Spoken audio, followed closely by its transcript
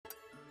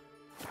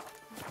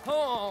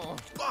Oh,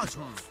 Butt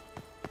off!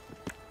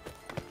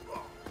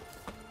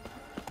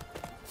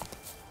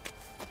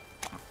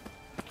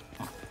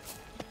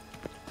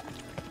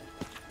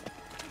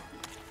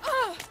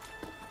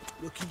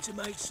 Looking to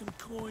make some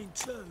coin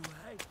too,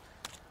 eh?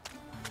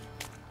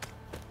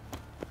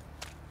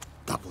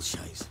 Double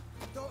shades.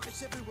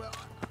 Darkness everywhere.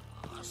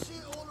 I see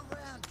it all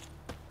around.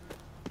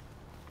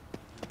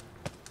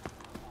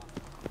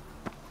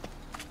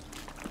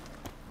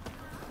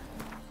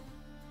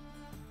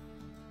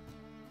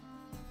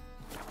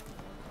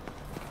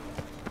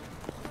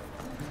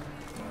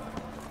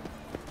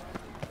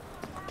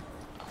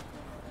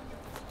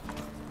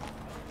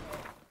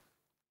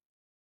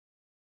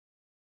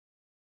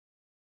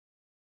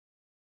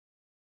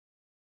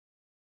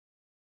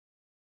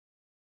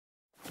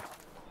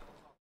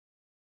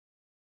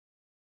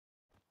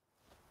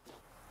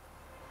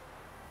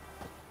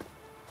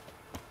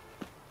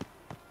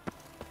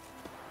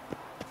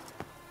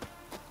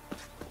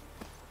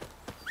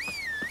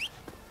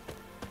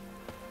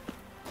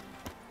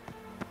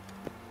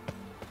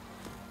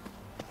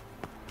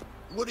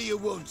 What do you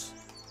want?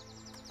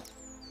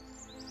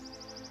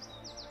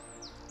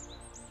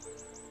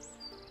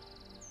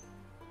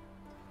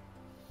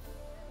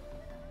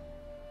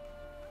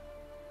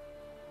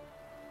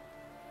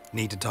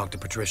 Need to talk to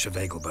Patricia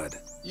Vegelbud.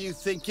 You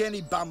think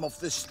any bum off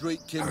the street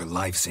can... Her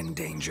life's in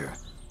danger.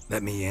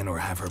 Let me in or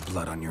have her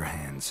blood on your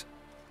hands.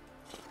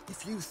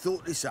 If you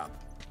thought this up,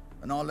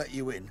 and I'll let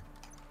you in,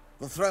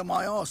 I'll throw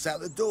my arse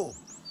out the door.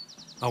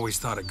 Always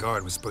thought a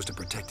guard was supposed to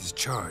protect his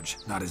charge,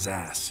 not his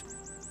ass.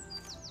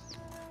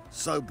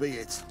 So be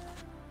it.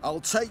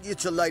 I'll take you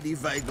to Lady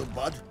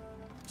Vegelbud.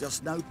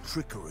 Just no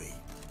trickery.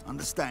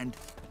 Understand?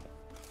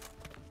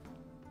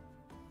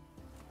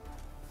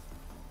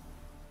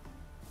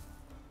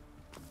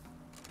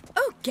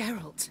 Oh,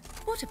 Geralt,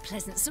 what a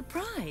pleasant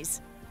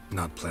surprise.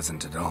 Not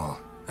pleasant at all.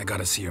 I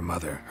gotta see your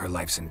mother. Her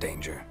life's in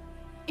danger.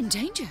 In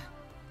danger?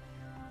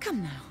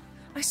 Come now,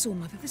 I saw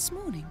Mother this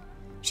morning.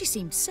 She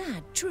seemed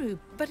sad, true,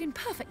 but in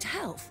perfect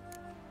health.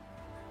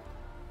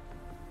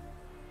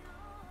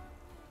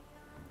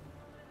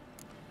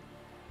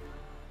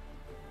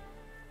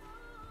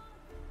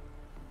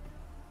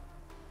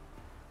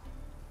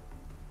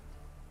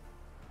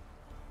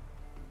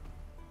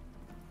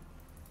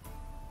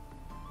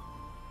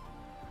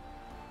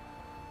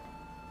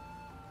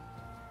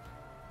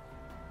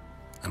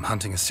 I'm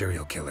hunting a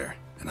serial killer,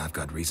 and I've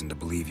got reason to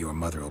believe your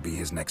mother will be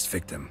his next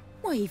victim.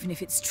 Why, even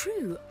if it's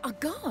true, our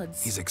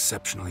gods... He's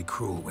exceptionally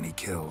cruel when he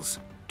kills,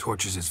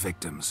 tortures his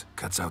victims,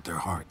 cuts out their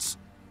hearts.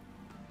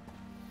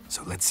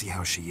 So let's see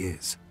how she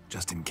is,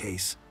 just in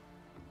case.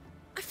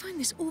 I find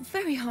this all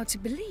very hard to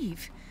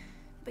believe,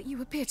 but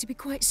you appear to be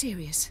quite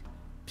serious.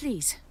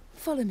 Please,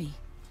 follow me.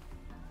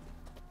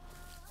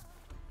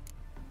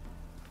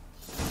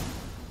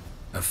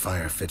 A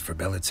fire fit for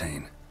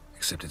Bellatane,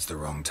 except it's the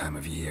wrong time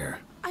of year.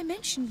 I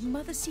mentioned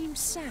Mother seemed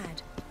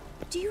sad.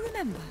 Do you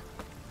remember?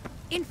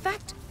 In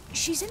fact,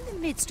 she's in the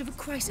midst of a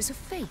crisis of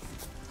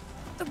faith.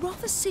 A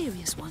rather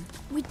serious one.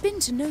 We'd been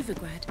to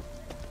Novigrad.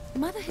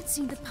 Mother had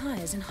seen the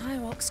pyres in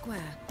Hierarch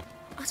Square,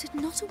 uttered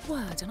not a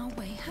word on our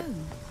way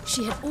home.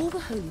 She had all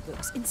the holy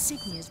books,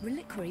 insignias,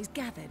 reliquaries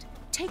gathered,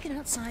 taken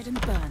outside and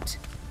burnt.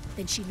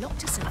 Then she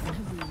locked herself in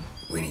her room.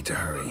 We need to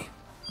hurry.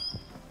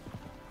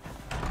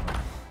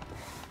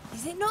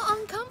 Is it not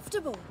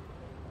uncomfortable?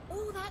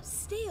 All that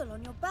steel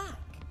on your back.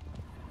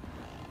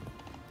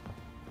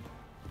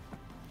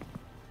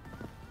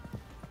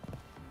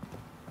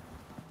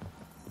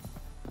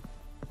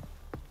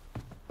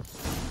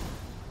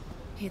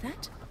 Hear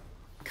that?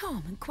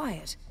 Calm and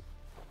quiet.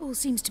 All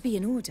seems to be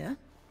in order.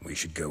 We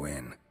should go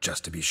in,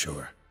 just to be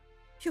sure.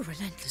 You're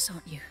relentless,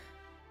 aren't you?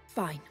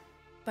 Fine.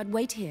 But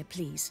wait here,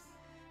 please.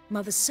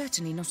 Mother's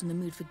certainly not in the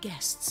mood for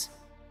guests.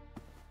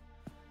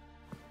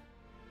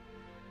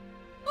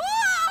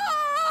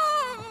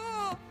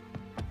 Oh!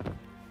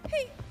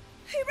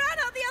 He ran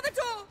out the other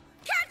door!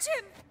 Catch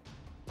him!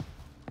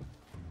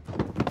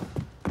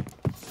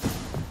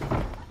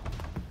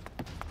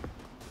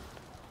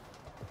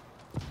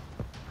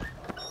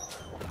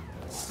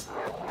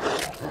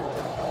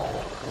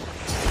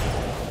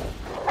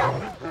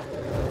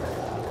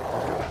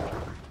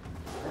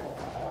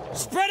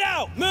 spread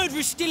out!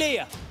 Murderer's still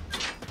here!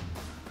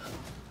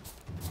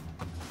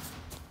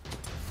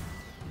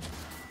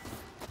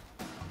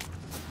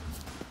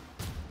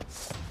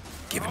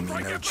 Giving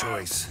me no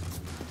choice.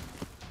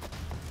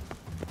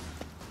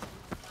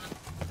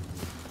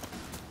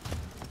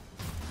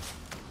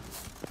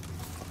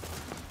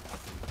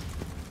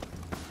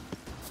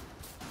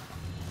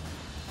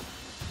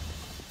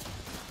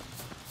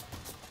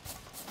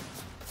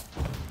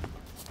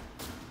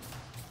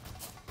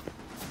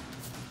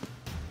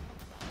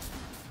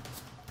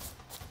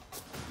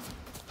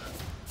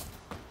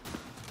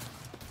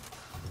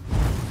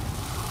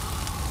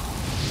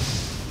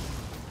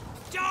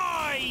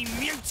 Die,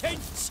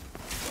 mutants!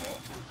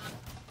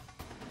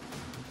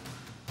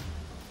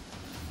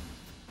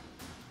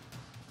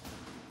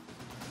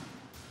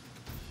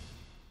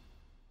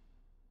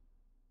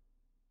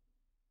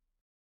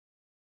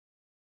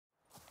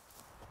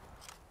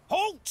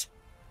 Halt!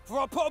 For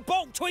I put a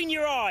bolt between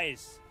your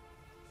eyes.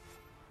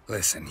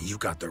 Listen, you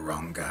got the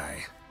wrong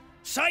guy.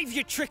 Save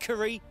your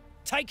trickery,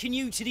 taking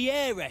you to the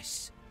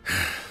heiress.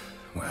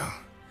 Well,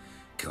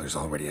 killer's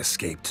already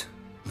escaped.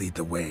 Lead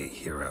the way,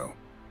 hero.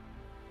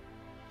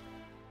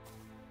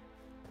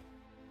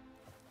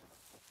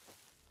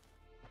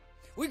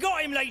 We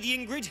got him, Lady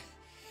Ingrid.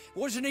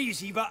 Wasn't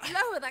easy, but...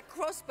 Lower that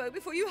crossbow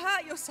before you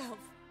hurt yourself.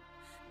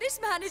 This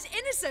man is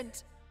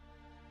innocent.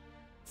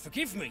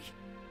 Forgive me.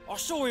 I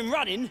saw him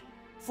running.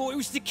 Thought it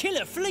was the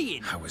killer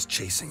fleeing. I was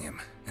chasing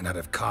him, and I'd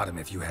have caught him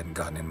if you hadn't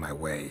gotten in my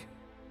way.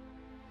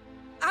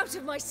 Out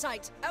of my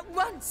sight, at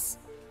once!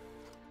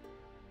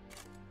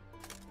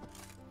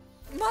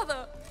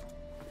 Mother!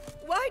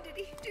 Why did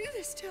he do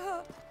this to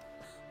her?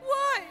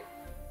 Why?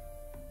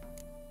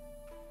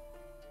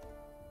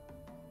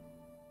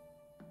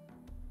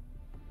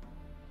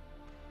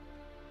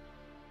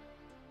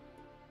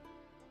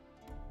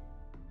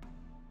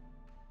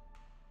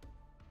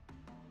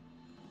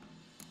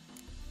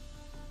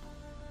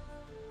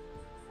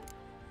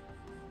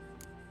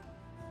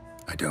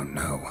 I don't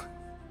know.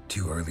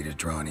 Too early to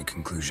draw any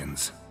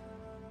conclusions.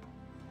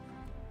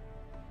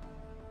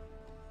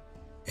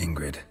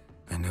 Ingrid,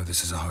 I know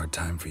this is a hard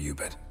time for you,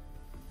 but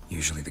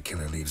usually the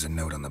killer leaves a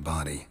note on the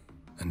body.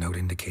 A note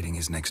indicating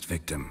his next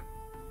victim.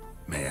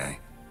 May I?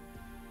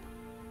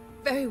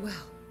 Very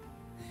well.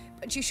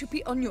 But you should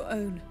be on your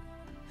own.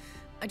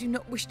 I do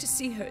not wish to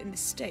see her in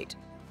this state.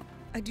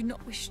 I do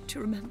not wish to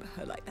remember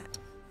her like that.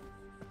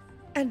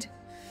 And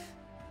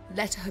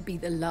let her be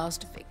the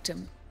last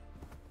victim.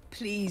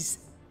 Please.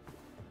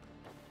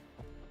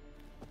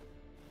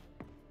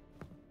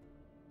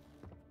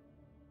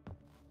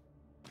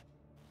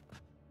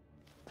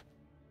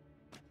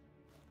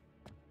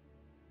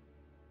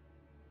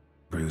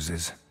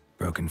 Bruises,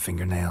 broken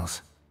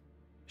fingernails.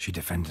 She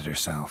defended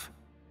herself.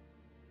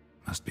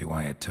 Must be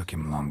why it took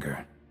him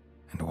longer,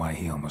 and why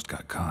he almost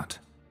got caught.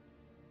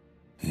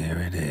 Here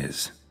it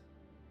is.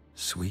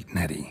 Sweet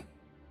Nettie,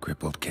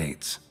 crippled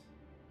Kate's.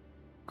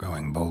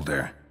 Growing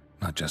bolder,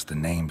 not just the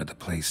name but the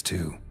place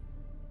too.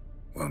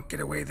 Won't get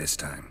away this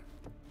time.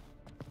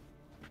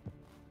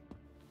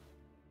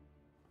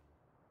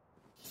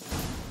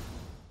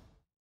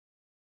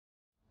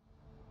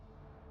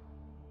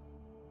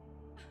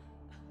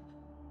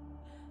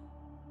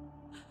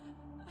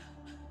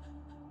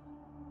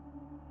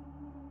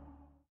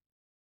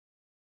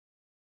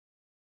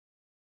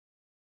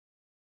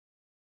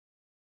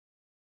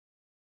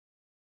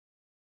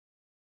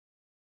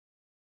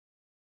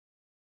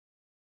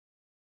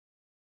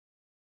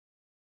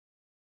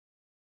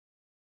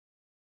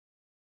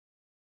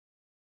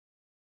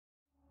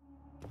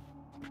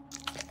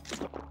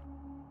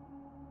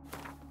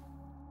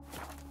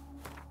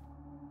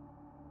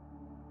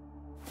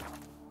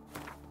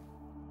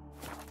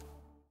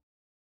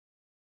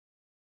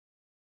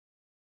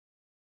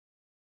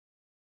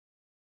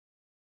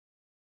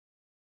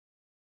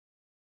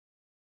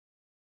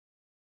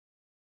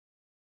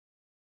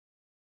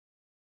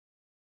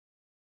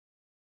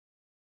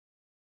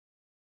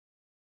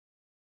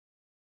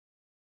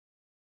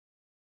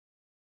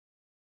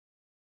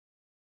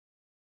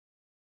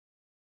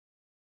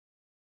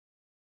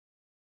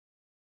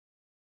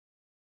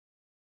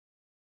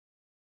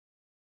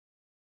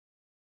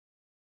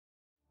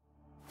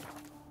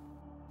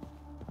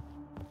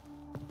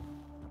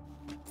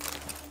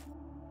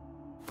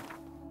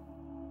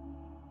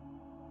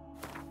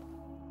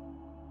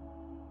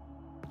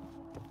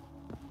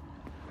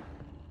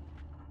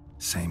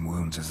 Same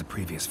wounds as the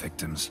previous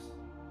victims.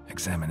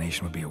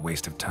 Examination would be a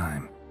waste of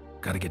time.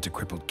 Gotta get to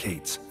crippled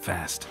Kate's,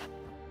 fast.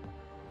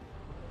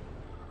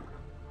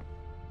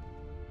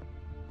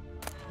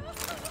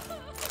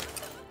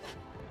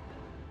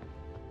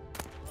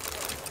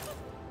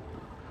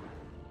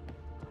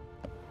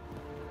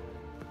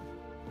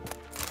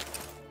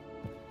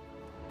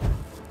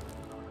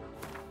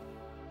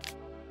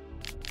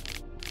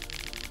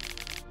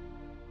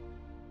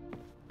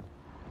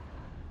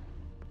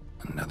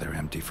 Another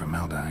empty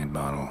formaldehyde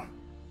bottle.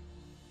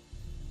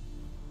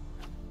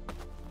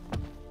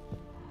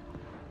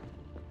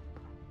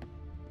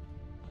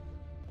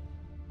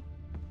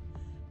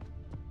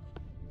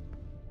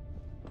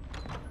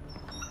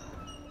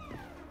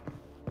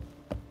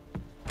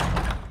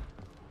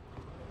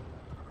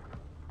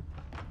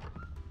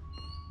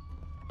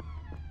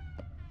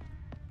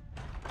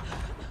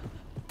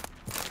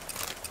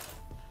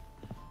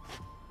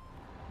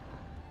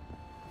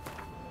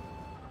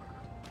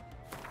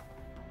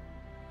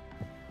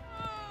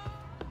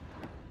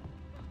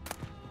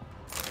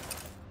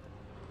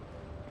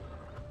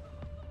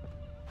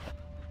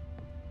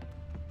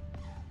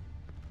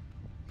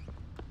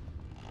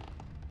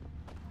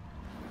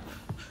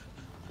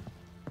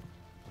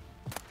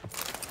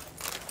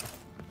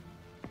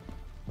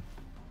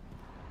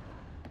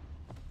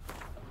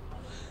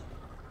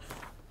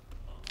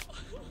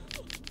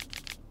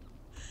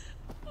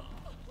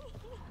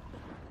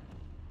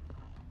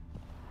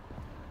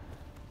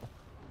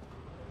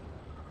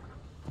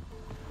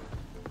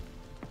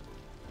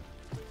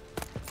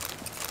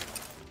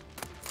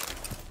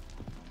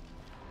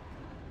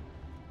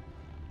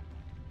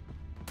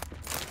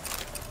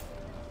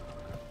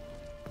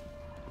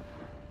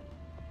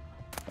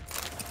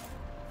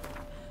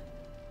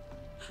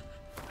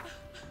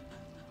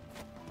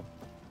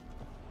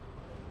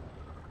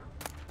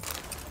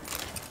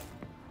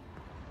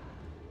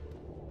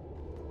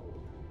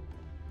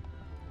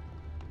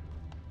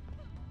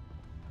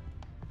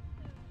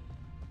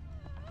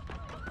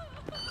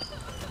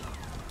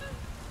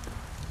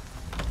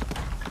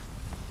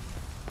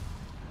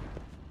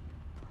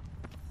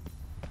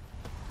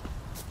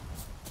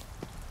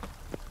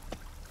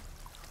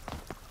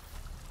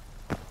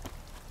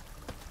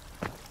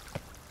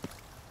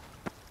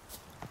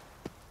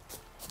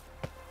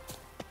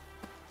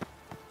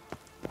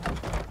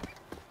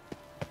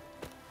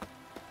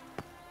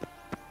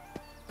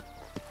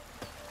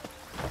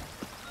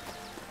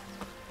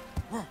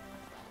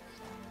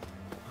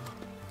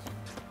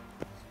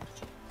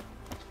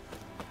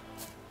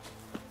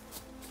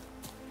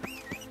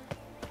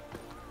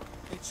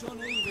 looks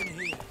uneven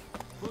here.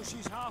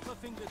 Pushes half a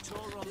finger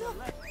taller on the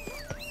left.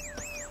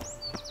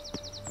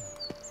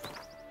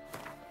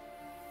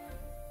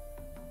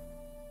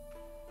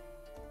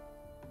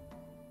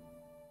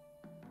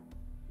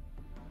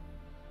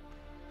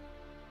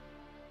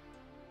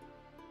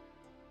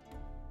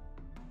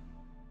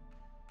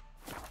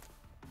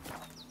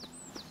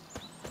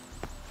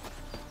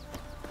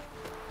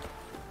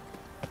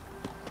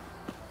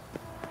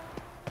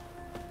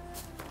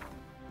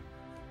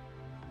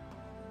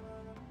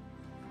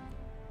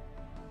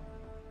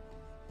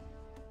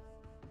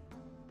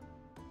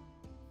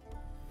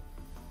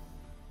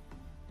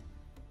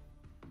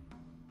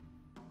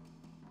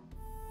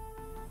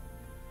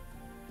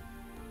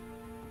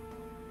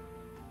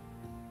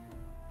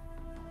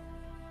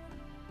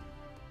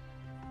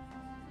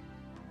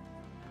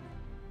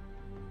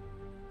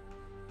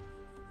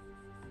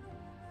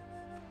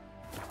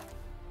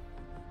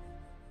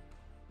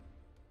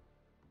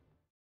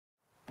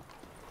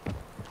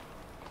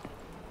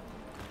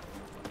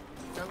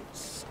 Don't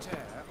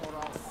stare, or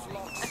I'll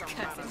flog some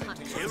cursed man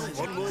into hunter. you. Kill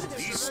one more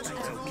beast, and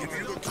I'll give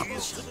you the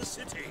keys to the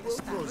city.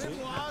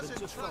 Grimoires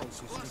and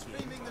traps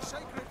blaspheming the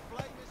sacred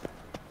flame is...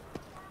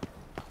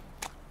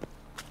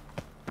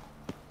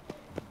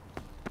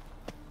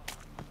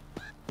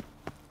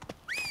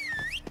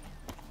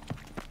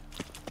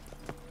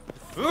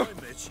 I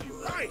bet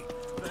you right.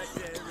 Back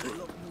there in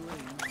Loch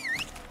Marine.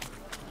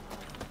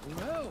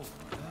 No.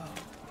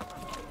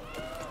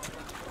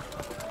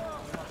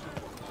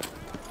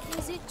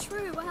 Is it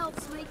true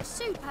elves make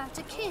soup out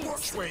of kids?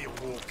 Watch where you're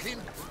walking.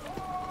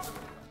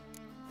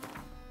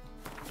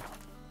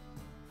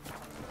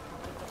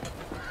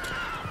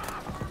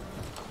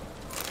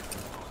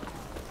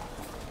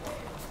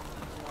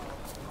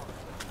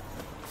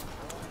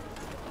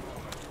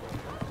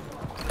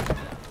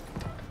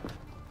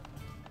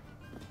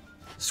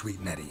 Sweet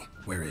Nettie,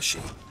 where is she?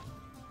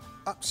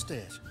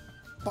 Upstairs.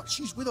 But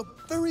she's with a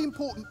very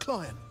important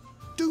client.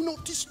 Do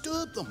not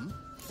disturb them.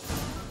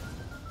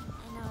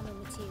 An armor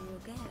material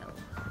girl.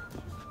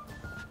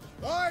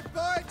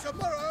 Buy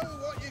tomorrow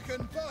what you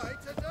can buy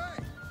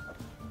today.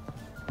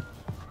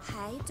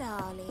 Hey,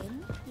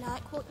 darling,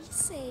 like what you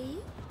see?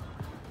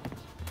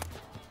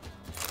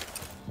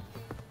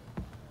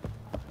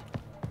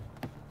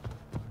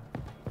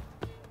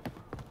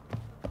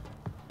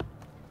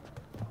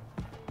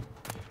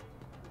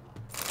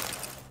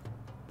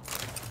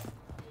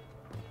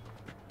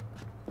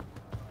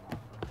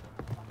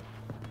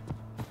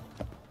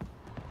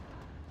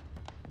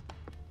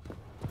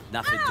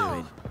 Nothing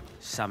doing.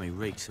 Sammy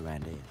reeks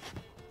around here.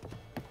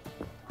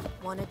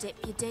 Wanna dip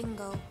your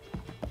dingle?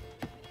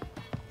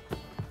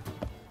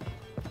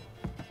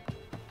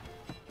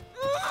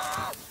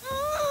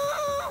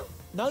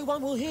 No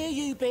one will hear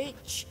you,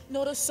 bitch.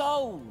 Not a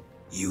soul.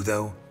 You,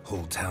 though?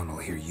 Whole town will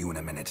hear you in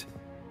a minute.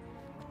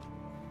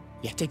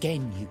 Yet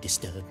again you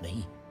disturb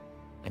me.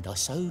 And I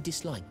so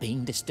dislike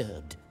being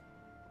disturbed.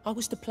 I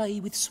was to play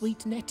with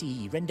sweet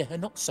Nettie, render her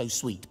not so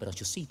sweet, but I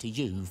shall see to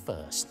you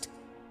first.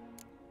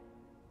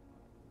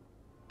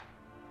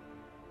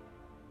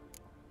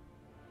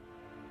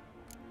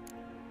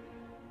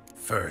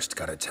 First,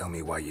 gotta tell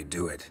me why you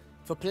do it.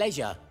 For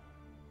pleasure.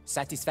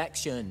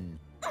 Satisfaction.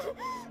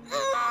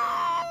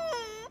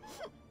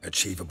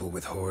 Achievable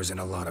with whores in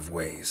a lot of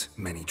ways,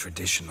 many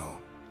traditional.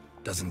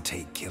 Doesn't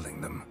take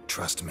killing them,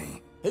 trust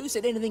me. Who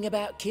said anything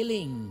about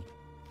killing?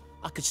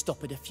 I could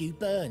stop at a few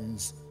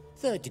burns.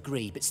 3rd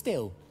degree, but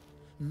still.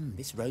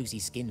 This rosy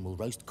skin will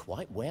roast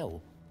quite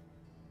well.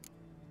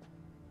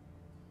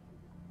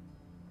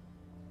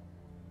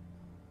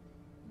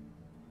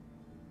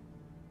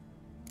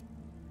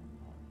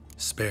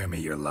 Spare me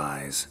your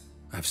lies.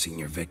 I've seen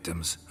your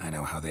victims, I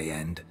know how they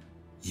end.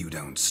 You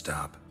don't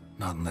stop,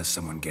 not unless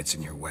someone gets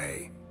in your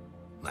way.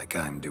 Like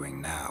I'm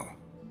doing now.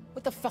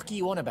 What the fuck are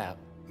you on about?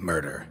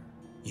 Murder.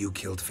 You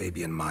killed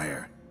Fabian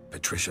Meyer,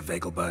 Patricia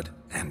Vegelbud,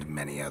 and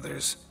many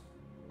others.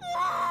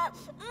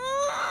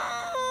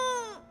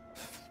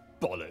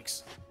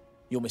 Bollocks.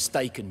 You're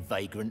mistaken,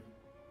 vagrant.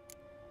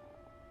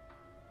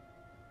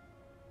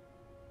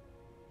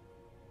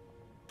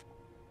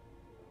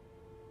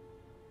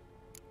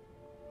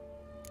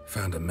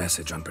 Found a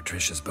message on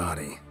Patricia's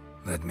body.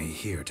 Led me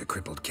here to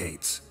crippled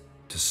Kate's.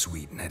 To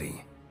sweet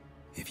Nettie.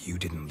 If you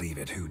didn't leave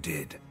it, who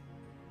did?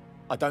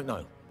 I don't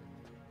know.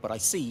 But I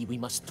see we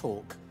must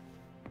talk.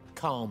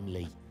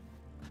 Calmly.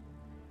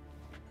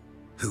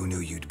 Who knew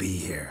you'd be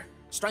here?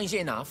 Strangely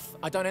enough,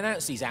 I don't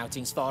announce these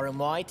outings far and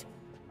wide.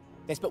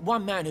 There's but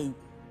one man who...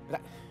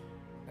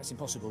 That's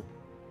impossible.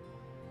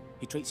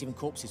 He treats even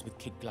corpses with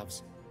kid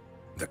gloves.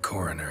 The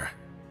coroner.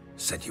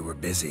 Said you were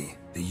busy,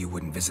 that you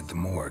wouldn't visit the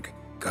morgue.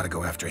 Gotta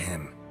go after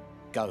him.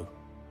 Go.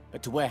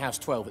 But to Warehouse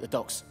 12 at the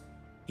docks.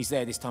 He's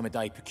there this time of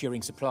day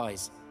procuring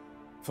supplies.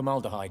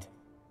 Formaldehyde.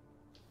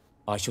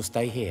 I shall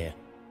stay here.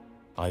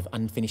 I've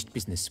unfinished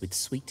business with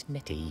sweet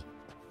Nettie.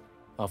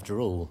 After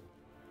all,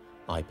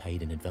 I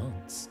paid in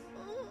advance.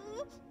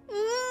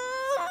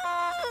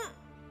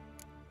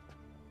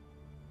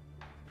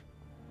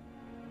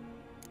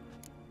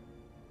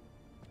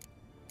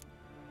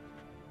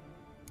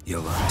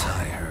 You'll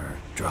untie her,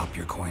 drop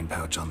your coin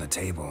pouch on the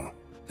table,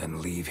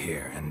 then leave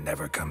here and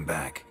never come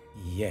back.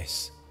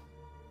 Yes,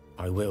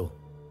 I will.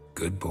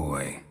 Good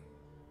boy.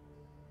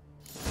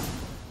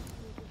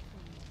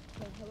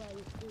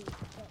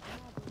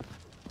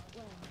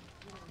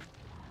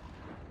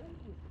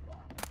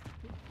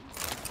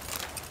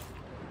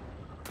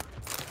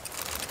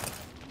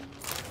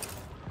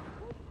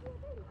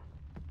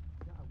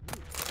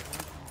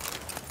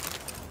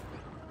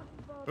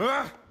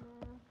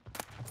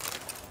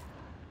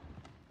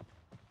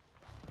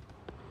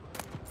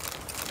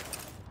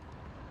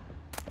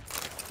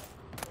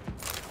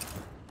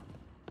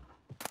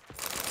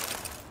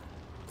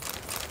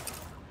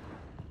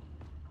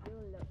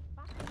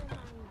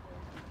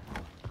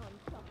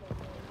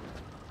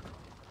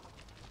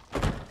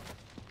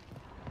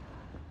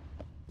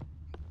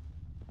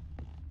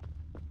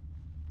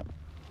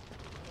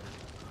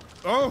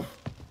 Oh!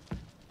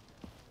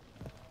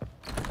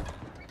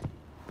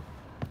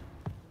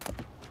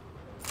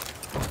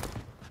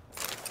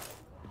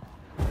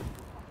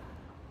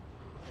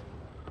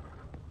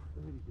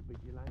 He's a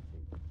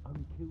vigilante,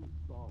 unkilled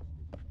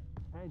bastard,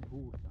 and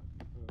horse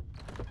hunting.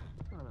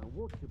 I don't know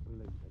what to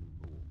believe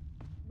anymore.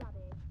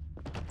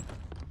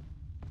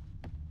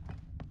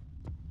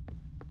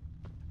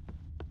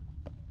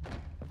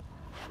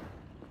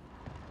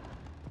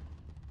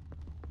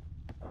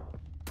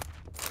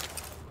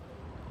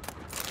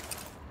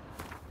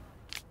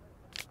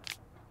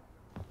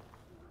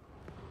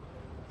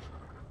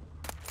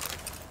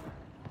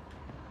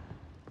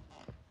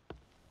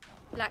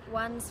 Black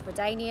ones,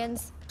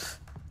 Redanians,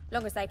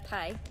 long as they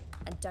pay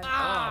and don't.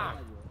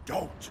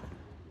 Don't!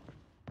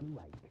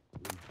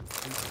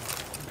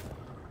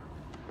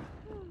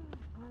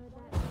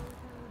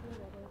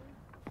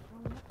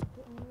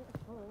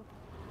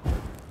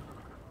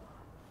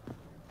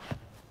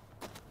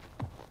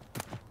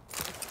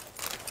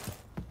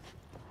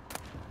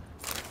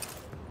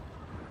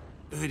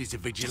 Heard he's a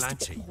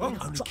vigilante,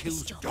 only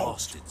kills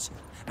bastards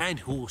and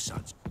horse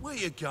hunts. Where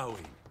you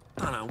going?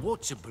 I don't know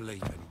what to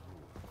believe anymore.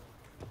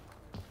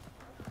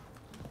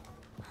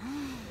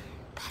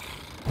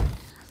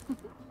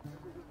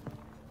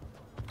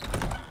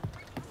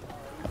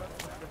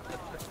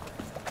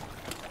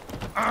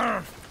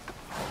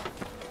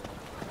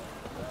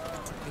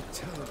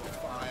 Eternal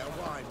fire,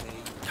 why me?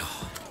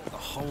 The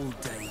whole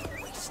day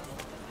wasted.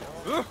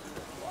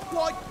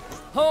 Why?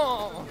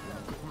 Oh.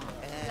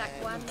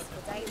 Black ones,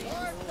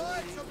 Redanians,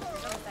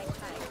 long as they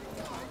pay.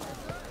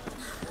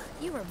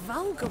 You're a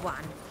vulgar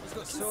one. He's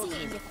got I can swords see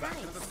it in in your his back.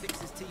 face. Never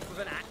flicks his teeth with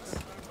an axe.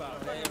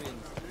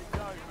 Barbarians.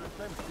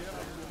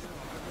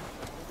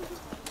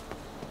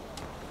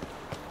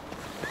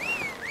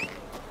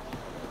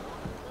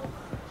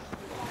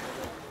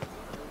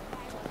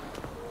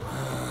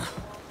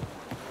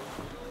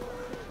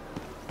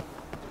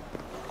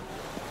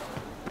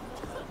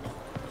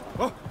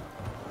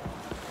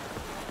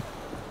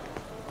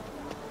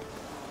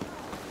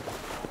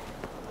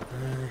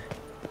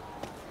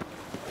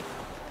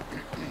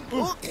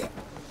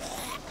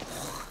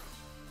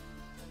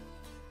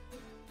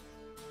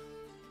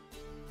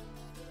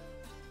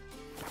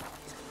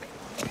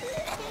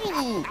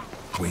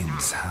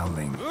 Winds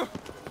howling.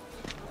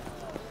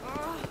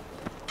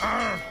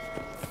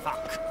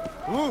 Fuck.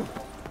 Ooh.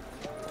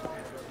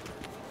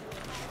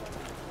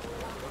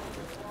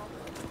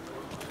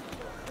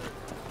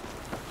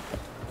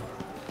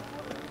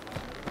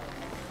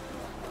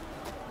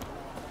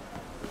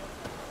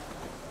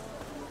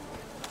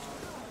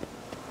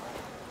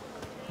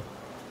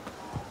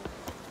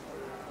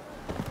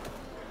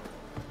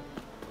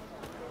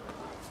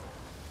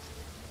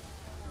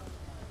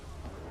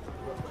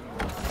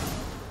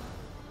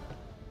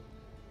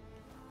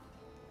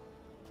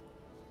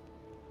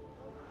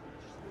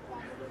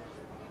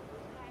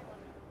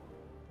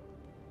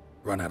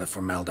 Run out of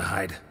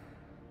formaldehyde.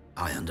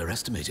 I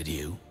underestimated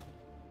you.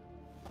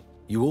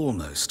 You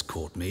almost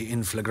caught me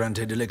in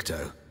flagrante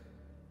delicto.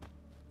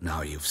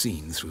 Now you've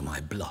seen through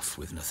my bluff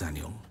with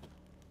Nathaniel.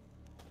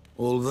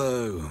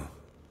 Although,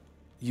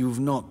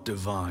 you've not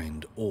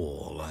divined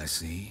all, I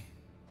see.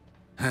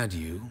 Had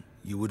you,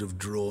 you would have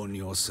drawn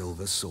your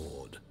silver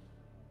sword.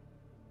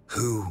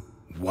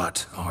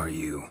 What are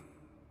you?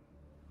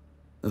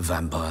 A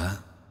vampire.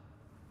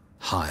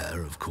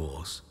 Higher, of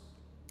course.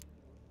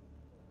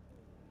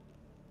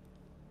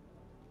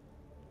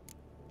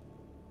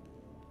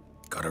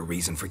 Got a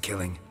reason for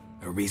killing?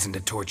 A reason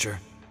to torture?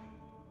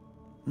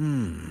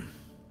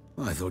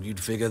 I thought you'd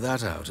figure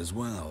that out as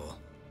well.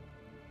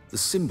 The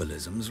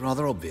symbolism's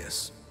rather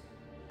obvious.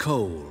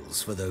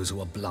 Coals for those who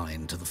are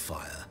blind to the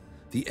fire.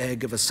 The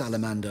egg of a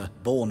salamander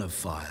born of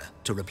fire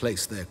to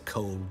replace their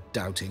cold,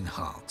 doubting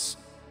hearts.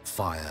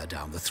 Fire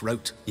down the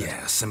throat.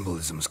 Yeah,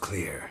 symbolism's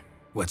clear.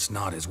 What's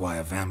not is why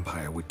a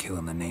vampire would kill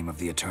in the name of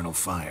the eternal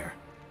fire.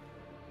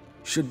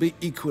 Should be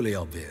equally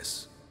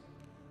obvious.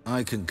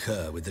 I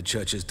concur with the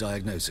Church's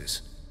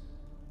diagnosis.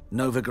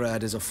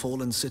 Novigrad is a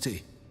fallen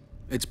city.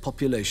 Its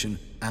population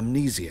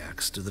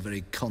amnesiacs to the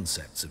very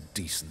concepts of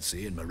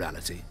decency and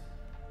morality.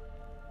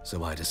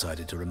 So I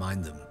decided to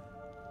remind them.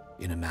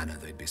 in a manner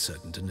they'd be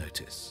certain to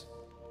notice.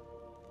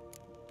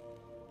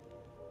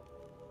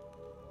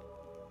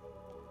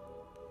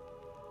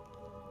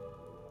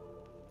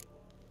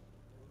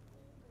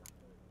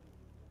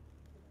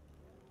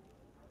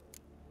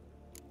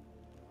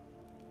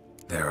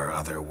 There are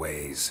other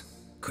ways.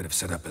 Could have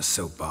set up a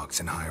soapbox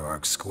in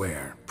Hierarch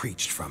Square,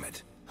 preached from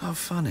it. How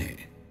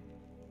funny.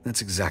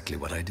 That's exactly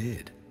what I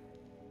did.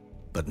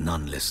 But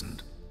none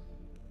listened.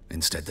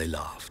 Instead they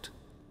laughed,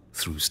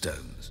 threw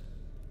stones.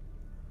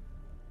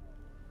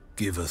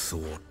 Give a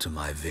thought to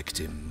my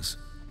victims.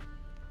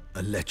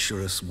 A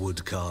lecherous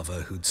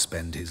woodcarver who'd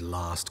spend his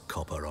last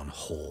copper on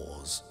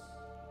whores.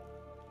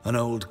 An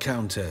old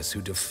countess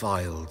who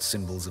defiled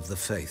symbols of the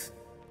faith.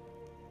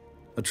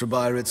 A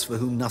Trebyrites for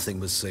whom nothing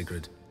was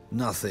sacred,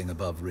 nothing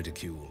above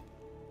ridicule.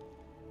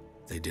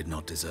 They did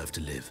not deserve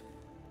to live.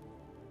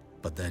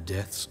 But their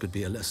deaths could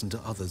be a lesson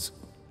to others.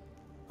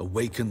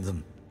 Awaken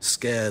them,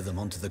 scare them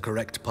onto the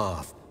correct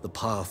path, the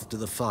path to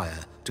the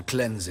fire, to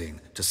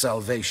cleansing, to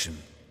salvation.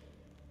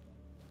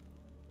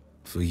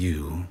 For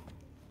you,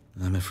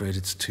 I'm afraid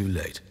it's too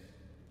late.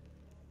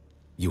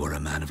 You are a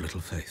man of little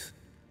faith.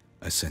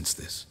 I sense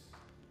this.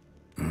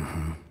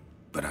 Mm-hmm.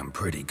 But I'm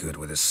pretty good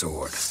with a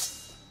sword.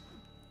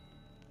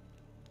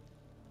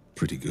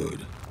 Pretty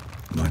good.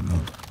 Might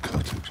not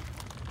cut it.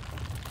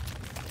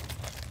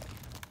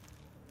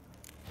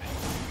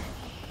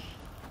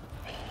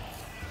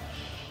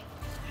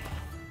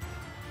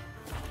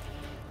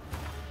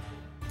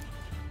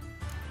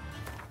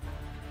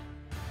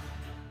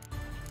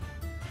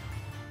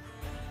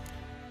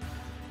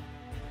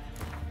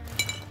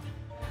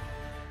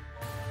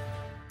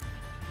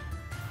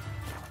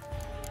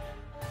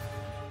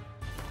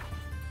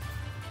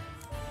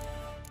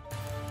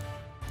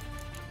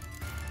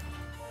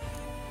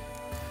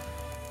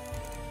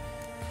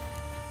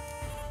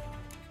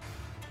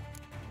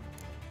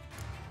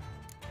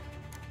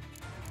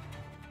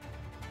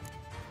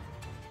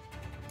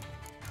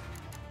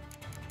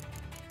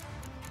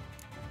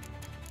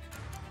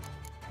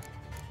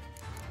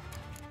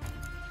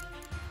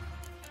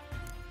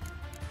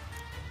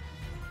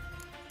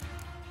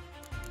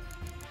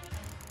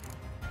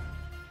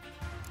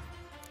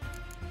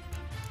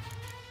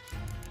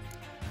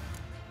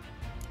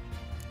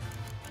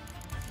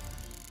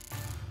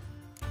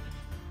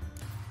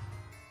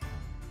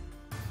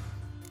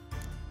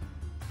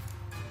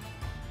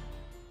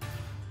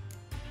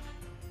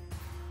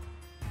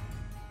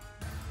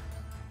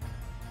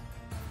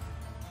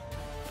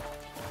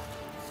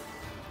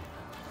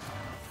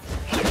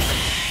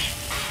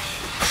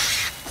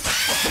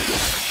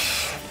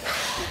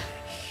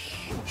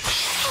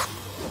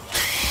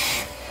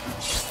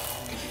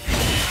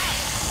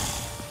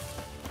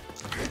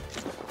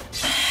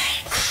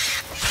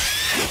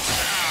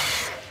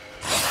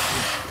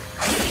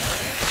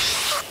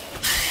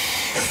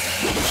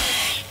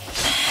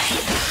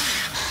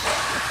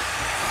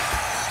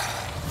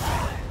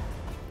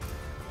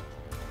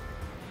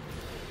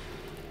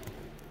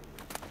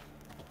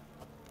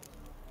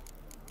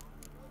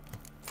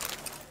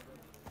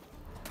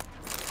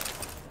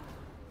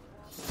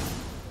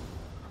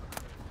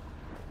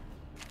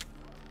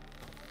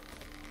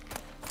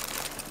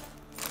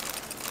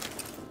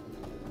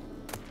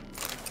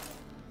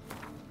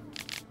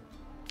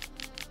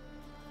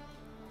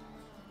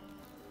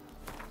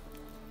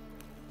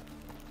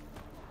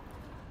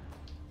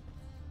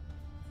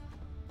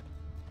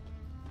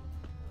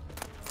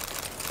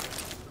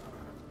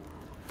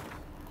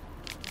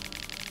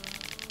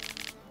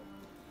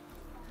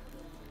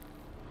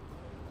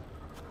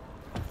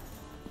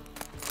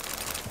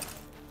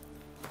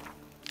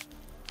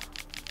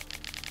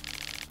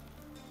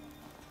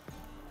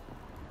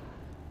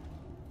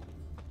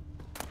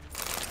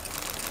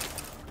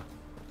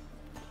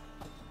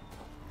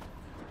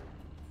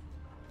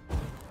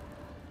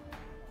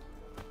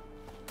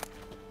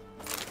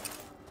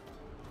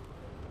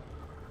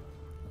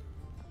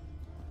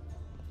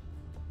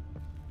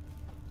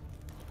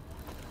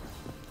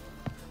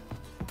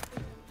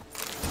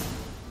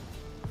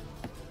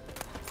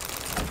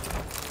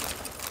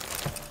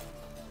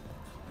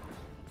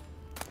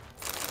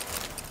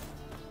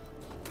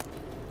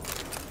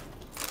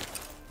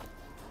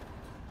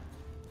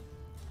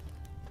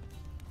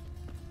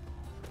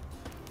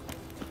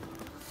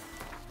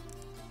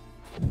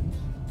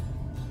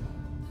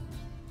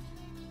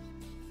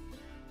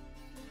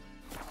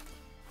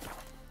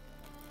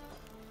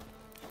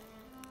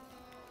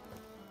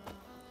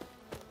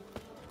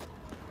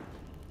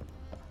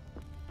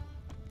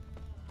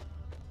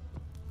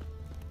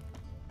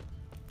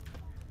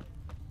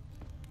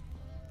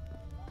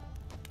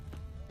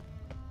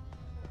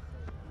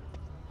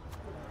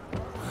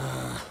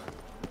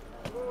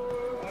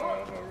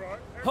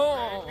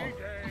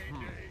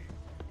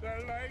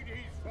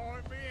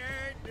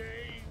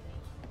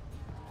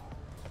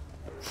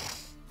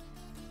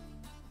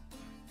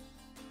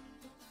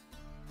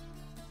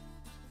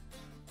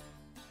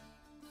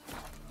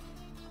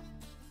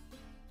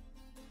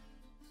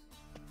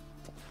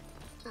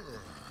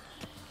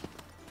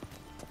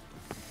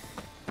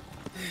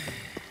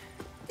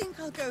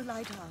 I'll go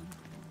lie down.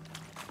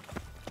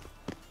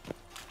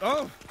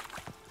 Oh!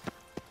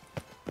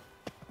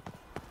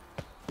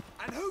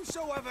 And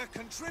whosoever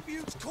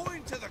contributes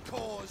coin to the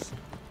cause,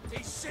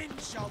 his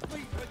sins shall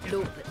be forgiven.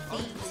 Lord, but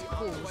these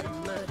fools are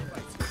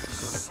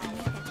murderers.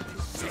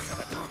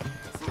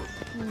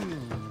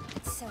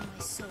 Sell my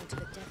soul to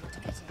the devil to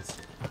get it.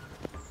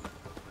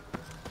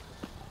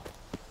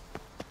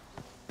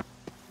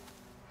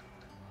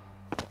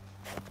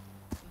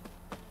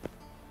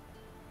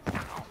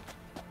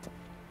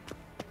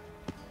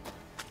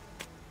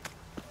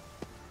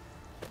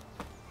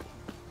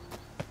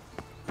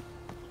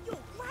 You're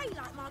grey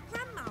like my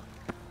grandma.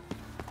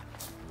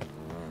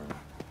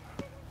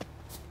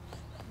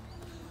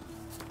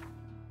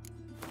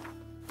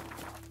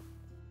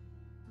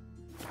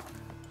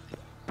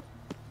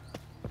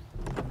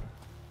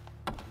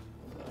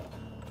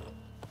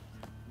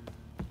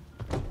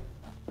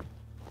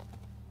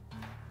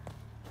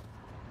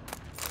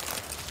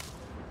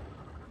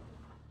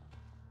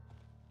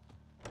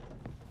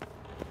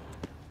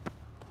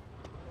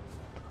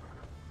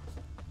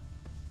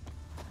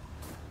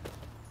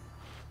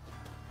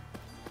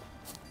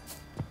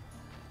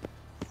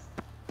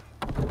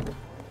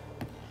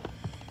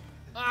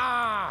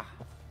 Ah!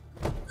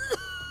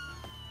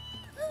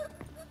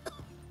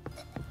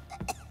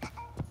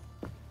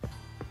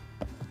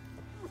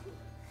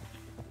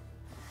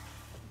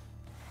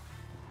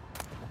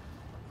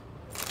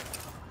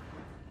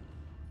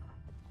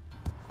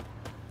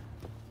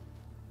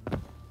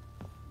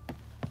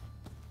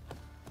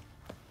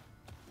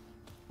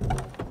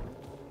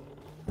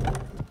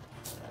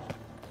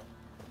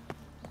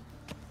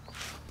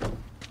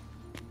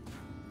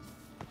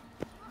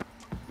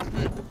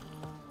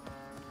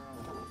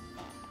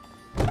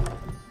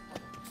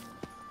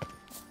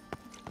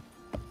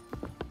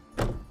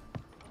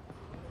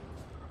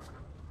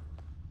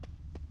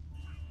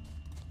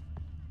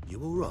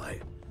 You all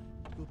right?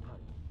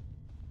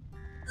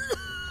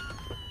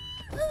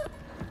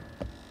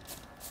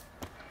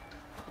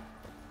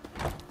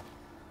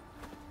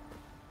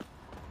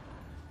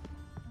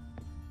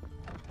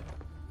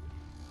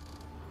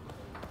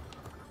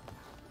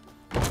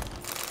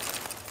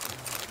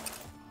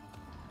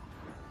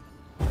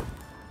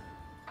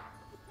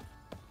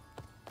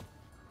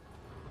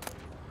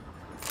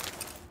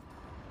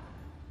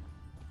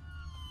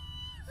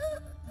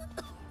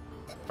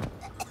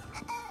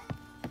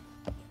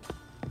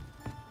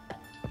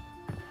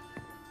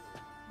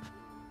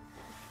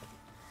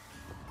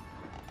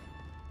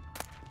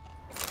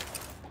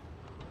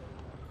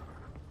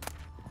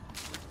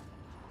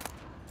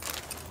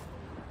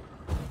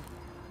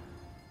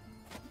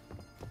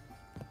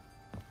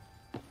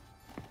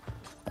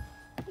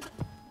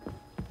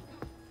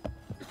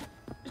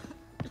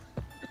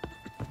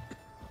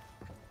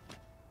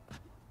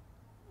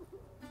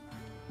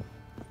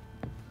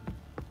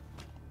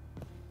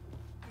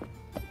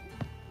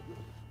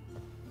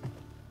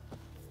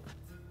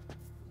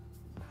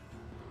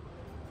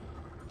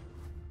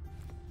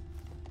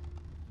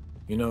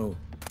 You know,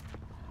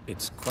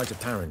 it's quite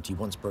apparent you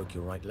once broke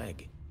your right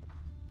leg.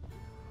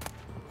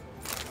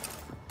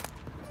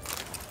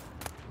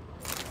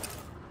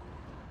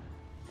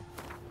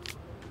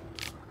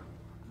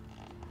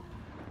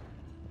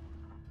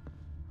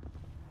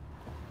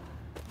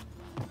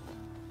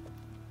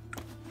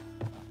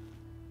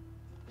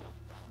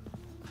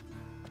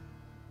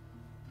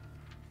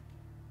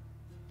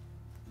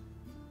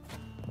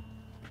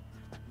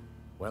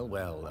 Well,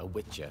 well, a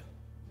witcher.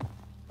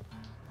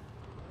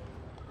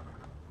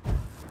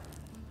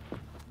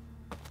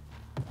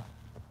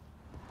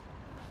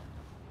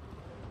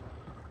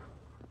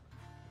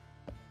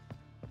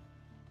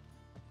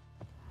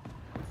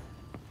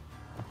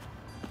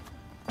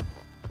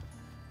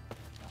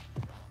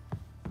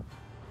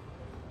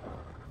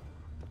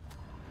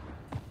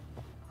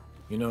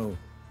 You know,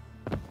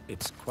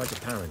 it's quite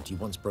apparent you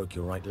once broke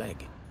your right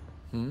leg.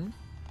 Hmm?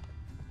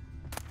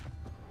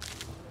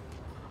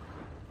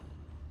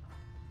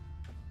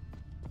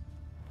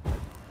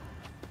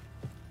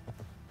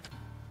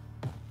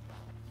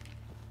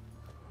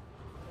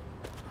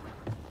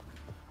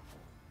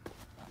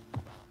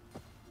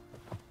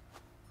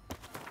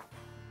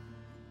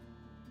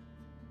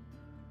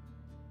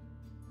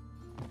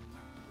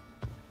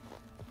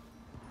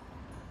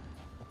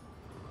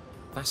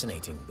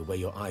 Fascinating, the way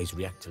your eyes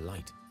react to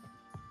light.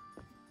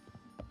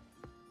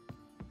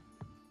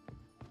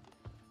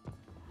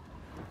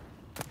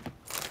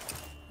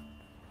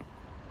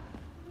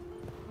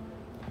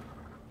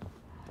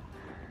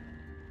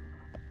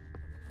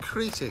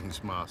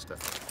 Greetings, Master.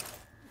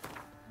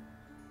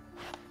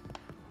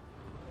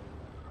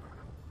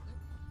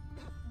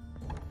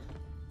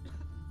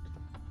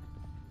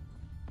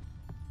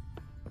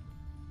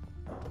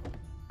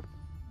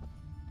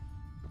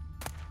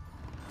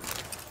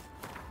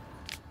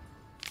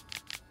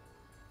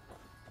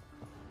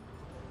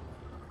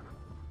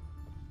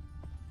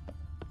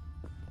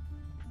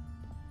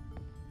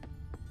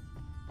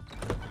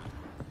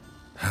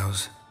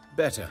 How's...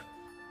 Better,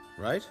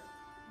 right?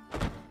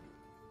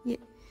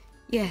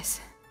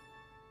 Yes.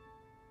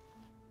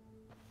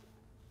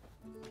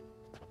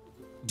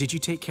 did you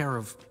take care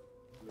of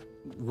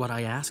what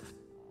I asked?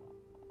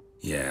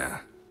 Yeah.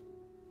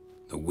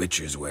 The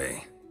Witcher's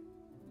way.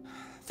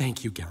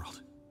 Thank you,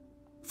 Geralt.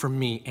 From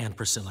me and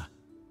Priscilla.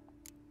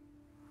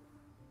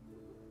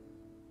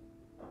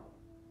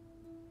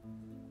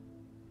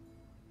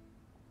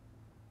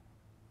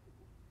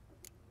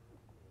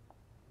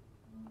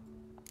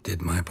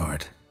 Did my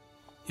part.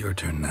 Your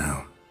turn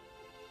now.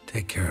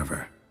 Take care of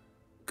her.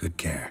 Good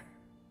care.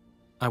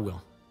 I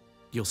will.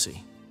 You'll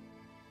see.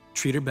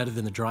 Treat her better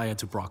than the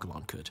Dryads of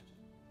Brokilon could.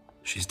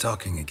 She's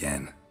talking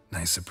again.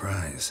 Nice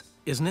surprise.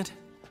 Isn't it?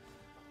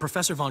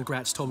 Professor von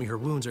Gratz told me her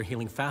wounds are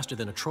healing faster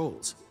than a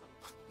troll's.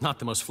 Not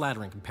the most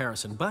flattering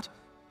comparison, but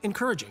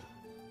encouraging.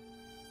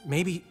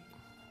 Maybe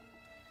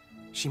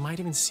she might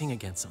even sing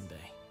again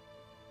someday.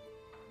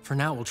 For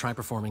now, we'll try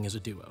performing as a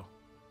duo.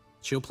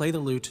 She'll play the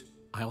lute,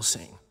 I'll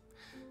sing.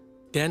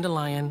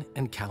 Dandelion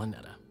and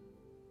Calinetta.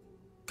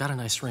 Got a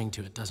nice ring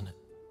to it, doesn't it?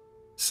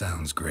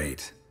 Sounds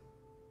great.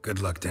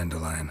 Good luck,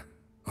 Dandelion.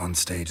 On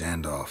stage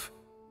and off.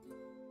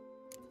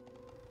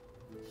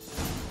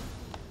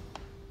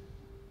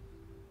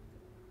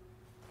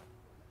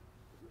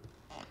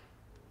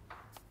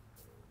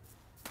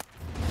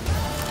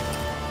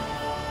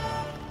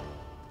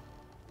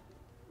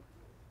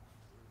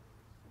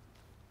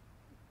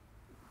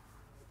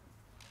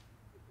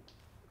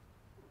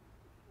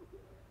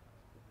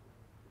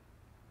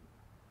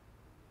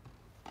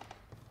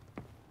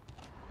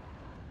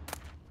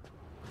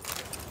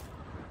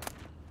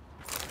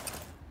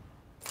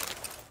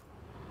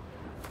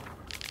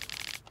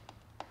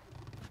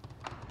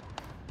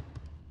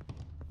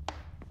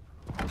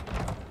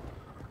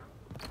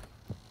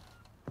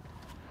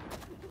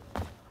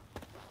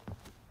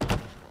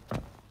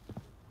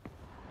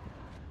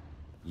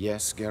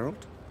 Yes, Geralt?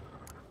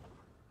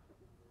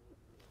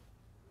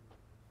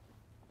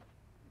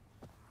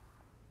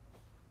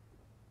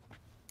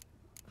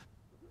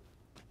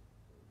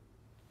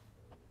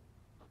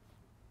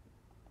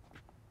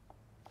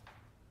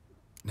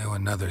 Know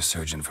another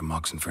surgeon from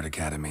Oxenford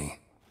Academy.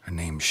 Her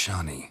name's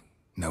Shani.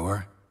 Know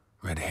her?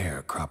 Red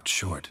hair, cropped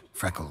short,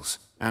 freckles.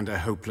 And a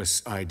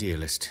hopeless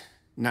idealist.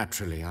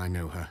 Naturally, I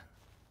know her.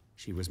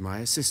 She was my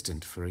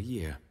assistant for a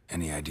year.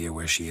 Any idea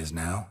where she is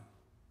now?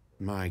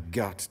 My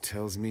gut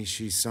tells me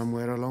she's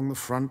somewhere along the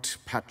front,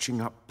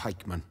 patching up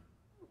pikemen.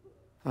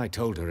 I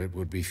told her it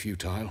would be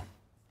futile.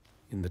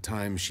 In the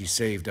time she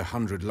saved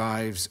 100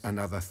 lives,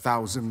 another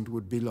 1,000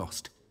 would be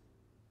lost.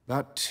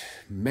 But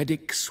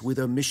medics with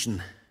a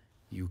mission,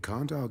 you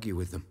can't argue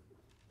with them.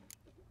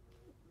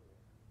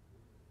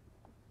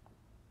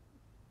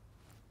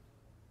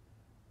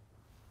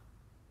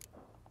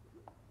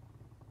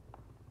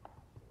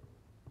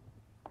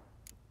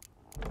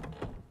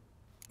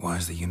 Why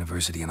is the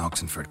university in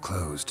Oxenford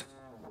closed?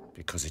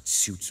 Because it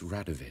suits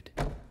Radovid.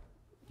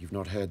 You've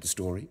not heard the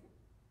story?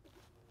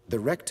 The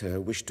rector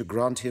wished to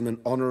grant him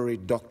an honorary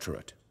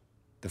doctorate.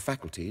 The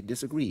faculty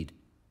disagreed.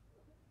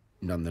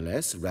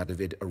 Nonetheless,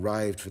 Radovid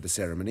arrived for the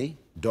ceremony,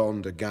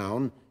 donned a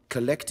gown,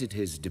 collected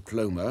his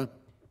diploma,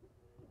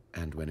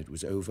 and when it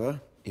was over,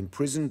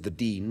 imprisoned the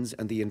deans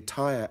and the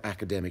entire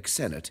academic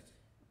senate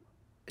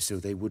so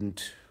they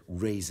wouldn't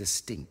raise a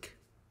stink.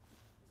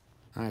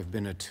 I've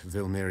been at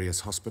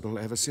Vilmerius Hospital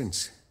ever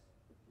since.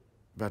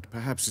 But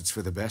perhaps it's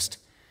for the best.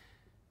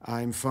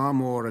 I'm far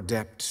more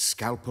adept,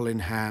 scalpel in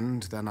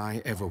hand, than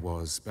I ever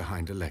was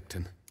behind a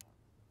lectern.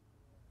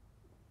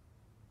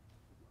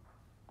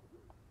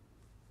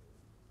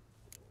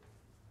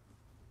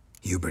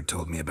 Hubert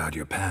told me about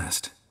your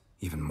past.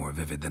 Even more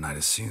vivid than I'd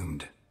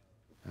assumed.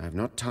 I've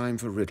not time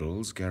for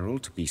riddles,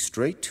 Geralt. Be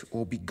straight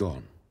or be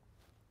gone.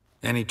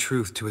 Any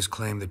truth to his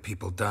claim that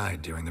people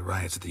died during the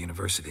riots at the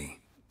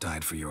university?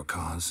 Died for your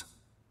cause?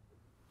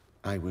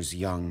 I was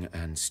young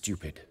and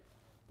stupid.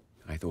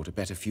 I thought a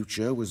better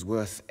future was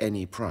worth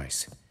any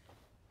price.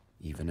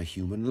 Even a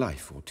human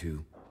life or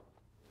two.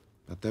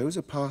 But those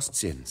are past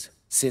sins.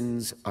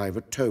 Sins I've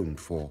atoned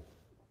for.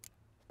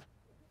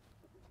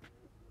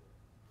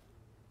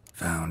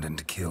 Found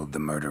and killed the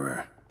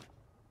murderer.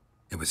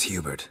 It was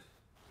Hubert.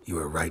 You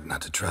were right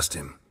not to trust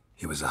him.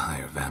 He was a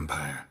higher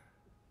vampire.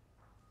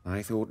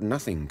 I thought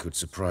nothing could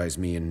surprise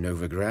me in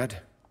Novigrad.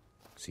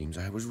 Seems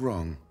I was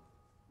wrong.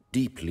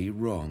 Deeply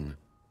wrong.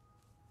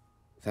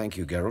 Thank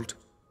you, Geralt.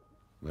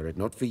 Were it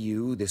not for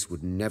you, this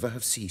would never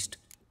have ceased.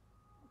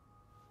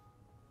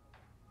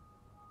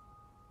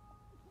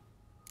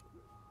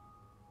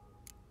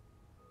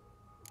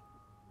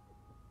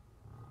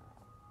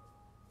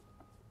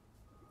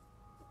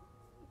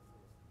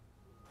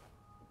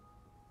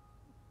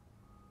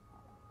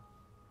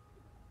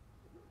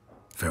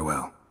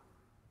 Farewell.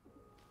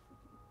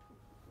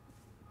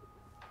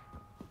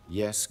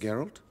 Yes,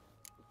 Geralt?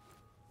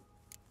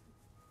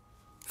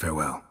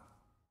 Farewell.